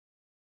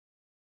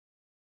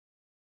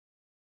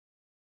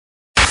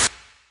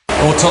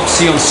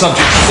Autopsy on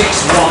subject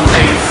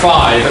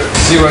 6185 at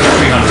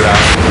 0300 hours.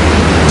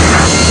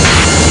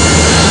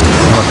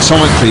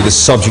 Anatomically, the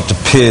subject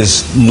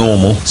appears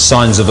normal,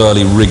 signs of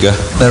early rigor.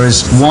 There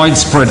is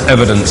widespread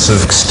evidence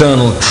of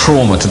external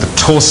trauma to the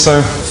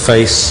torso,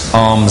 face,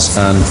 arms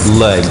and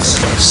legs.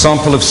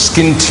 Sample of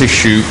skin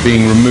tissue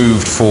being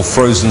removed for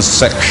frozen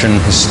section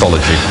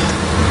histology.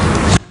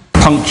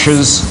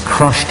 Punctures,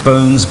 crushed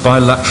bones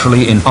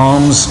bilaterally in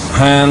arms,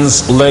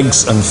 hands,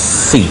 legs and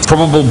feet.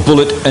 Probable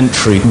bullet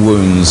entry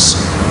wounds.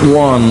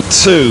 1,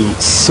 2,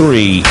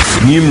 3.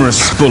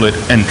 Numerous bullet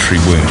entry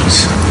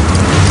wounds.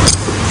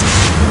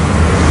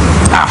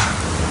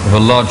 Of a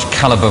large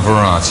caliber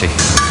variety.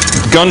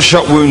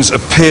 Gunshot wounds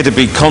appear to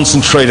be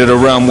concentrated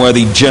around where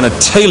the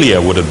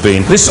genitalia would have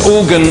been. This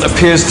organ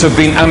appears to have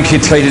been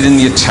amputated in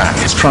the attack.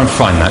 Let's try and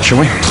find that, shall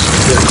we?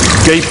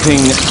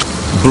 Gaping,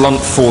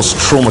 blunt force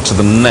trauma to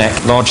the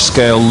neck,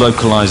 large-scale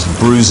localized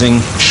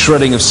bruising,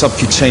 shredding of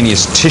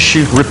subcutaneous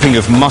tissue, ripping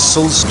of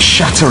muscles,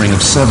 shattering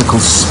of cervical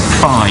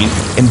spine,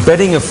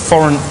 embedding of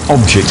foreign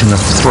object in the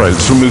throat.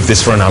 Let's remove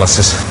this for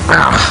analysis.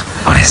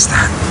 What is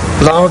that?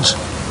 Large,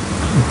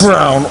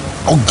 brown,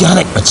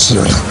 organic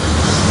material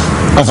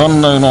of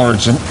unknown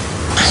origin.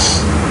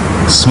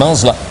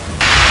 Smells like...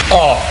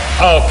 Oh,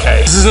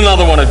 okay. This is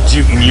another one of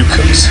Duke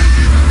Nukem's.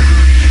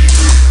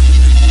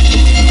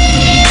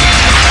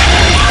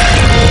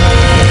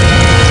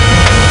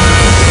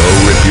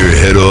 I'll rip your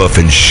head off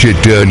and shit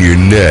down your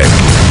neck.